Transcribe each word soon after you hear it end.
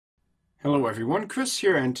Hello everyone, Chris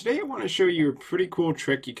here, and today I want to show you a pretty cool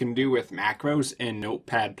trick you can do with macros in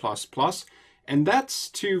Notepad++, and that's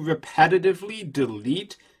to repetitively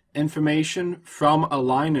delete information from a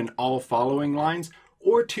line in all following lines,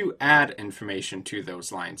 or to add information to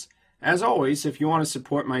those lines. As always, if you want to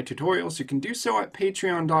support my tutorials, you can do so at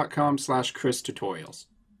patreon.com/christutorials.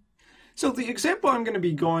 So the example I'm going to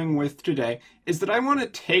be going with today is that I want to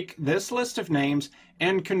take this list of names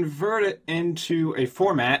and convert it into a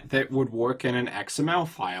format that would work in an XML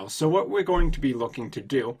file. So what we're going to be looking to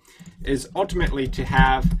do is ultimately to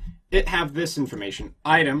have it have this information,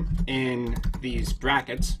 item, in these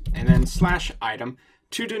brackets, and then /item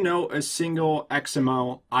to denote a single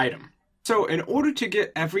XML item. So in order to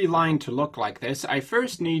get every line to look like this, I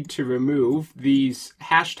first need to remove these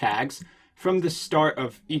hashtags from the start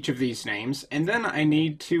of each of these names, and then I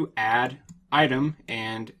need to add item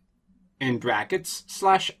and in brackets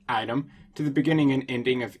 /item to the beginning and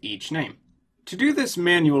ending of each name. To do this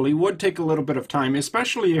manually would take a little bit of time,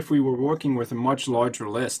 especially if we were working with a much larger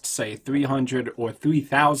list, say 300 or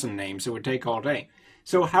 3,000 names. It would take all day.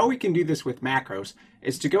 So how we can do this with macros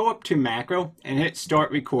is to go up to macro and hit start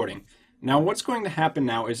recording. Now what's going to happen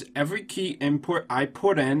now is every key input I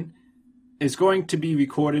put in is going to be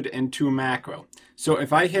recorded into a macro. So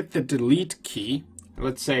if I hit the delete key,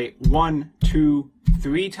 let's say 1, 2,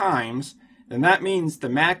 3 times, then that means the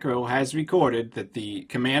macro has recorded that the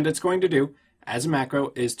command it's going to do as a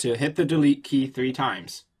macro is to hit the delete key 3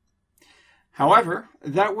 times. However,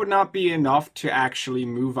 that would not be enough to actually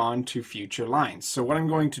move on to future lines. So what I'm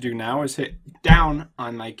going to do now is hit down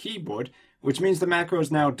on my keyboard, which means the macro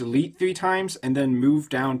is now delete 3 times and then move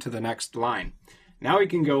down to the next line. Now we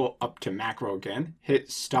can go up to macro again,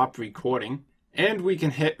 hit stop recording, and we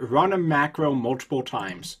can hit run a macro multiple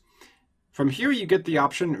times. From here you get the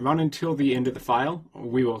option run until the end of the file.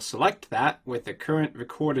 We will select that with the current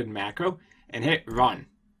recorded macro and hit run.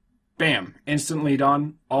 Bam, instantly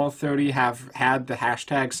done. All 30 have had the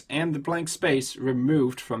hashtags and the blank space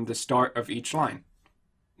removed from the start of each line.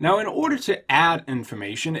 Now in order to add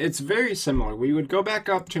information, it's very similar. We would go back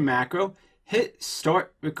up to macro, hit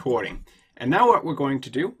start recording. And now what we're going to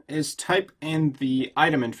do is type in the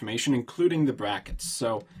item information, including the brackets.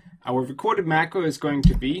 So our recorded macro is going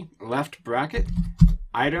to be left bracket,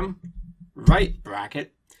 item, right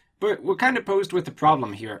bracket. But we're kind of posed with a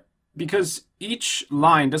problem here because each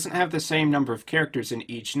line doesn't have the same number of characters in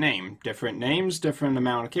each name. Different names, different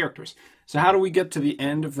amount of characters. So how do we get to the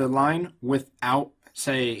end of the line without,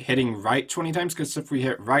 say, hitting right 20 times? Because if we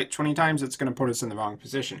hit right 20 times, it's going to put us in the wrong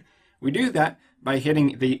position. We do that by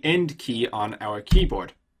hitting the end key on our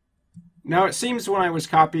keyboard. Now it seems when I was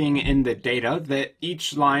copying in the data that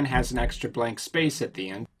each line has an extra blank space at the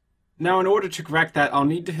end. Now in order to correct that, I'll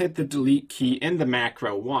need to hit the delete key in the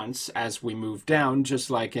macro once as we move down, just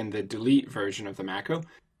like in the delete version of the macro.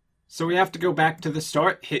 So we have to go back to the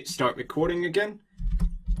start, hit start recording again,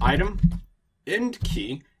 item, end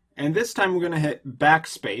key, and this time we're going to hit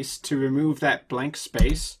backspace to remove that blank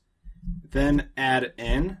space, then add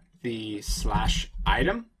in the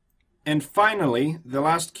 /item. And finally, the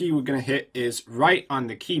last key we're going to hit is right on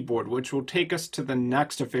the keyboard, which will take us to the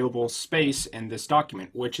next available space in this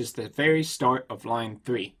document, which is the very start of line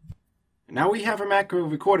 3. Now we have a macro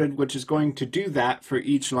recorded, which is going to do that for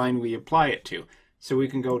each line we apply it to. So we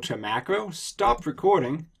can go to macro, stop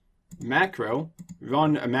recording, macro,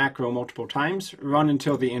 run a macro multiple times, run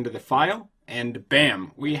until the end of the file, and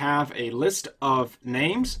bam, we have a list of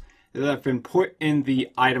names that have been put in the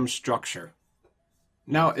item structure.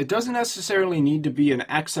 Now, it doesn't necessarily need to be an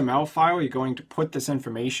XML file you're going to put this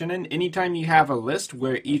information in. Anytime you have a list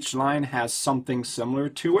where each line has something similar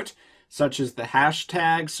to it, such as the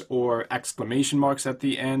hashtags or exclamation marks at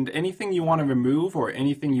the end, anything you want to remove or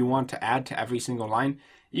anything you want to add to every single line,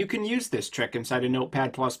 you can use this trick inside of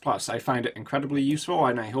Notepad++. I find it incredibly useful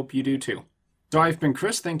and I hope you do too. So I've been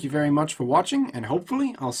Chris, thank you very much for watching, and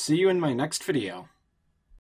hopefully I'll see you in my next video.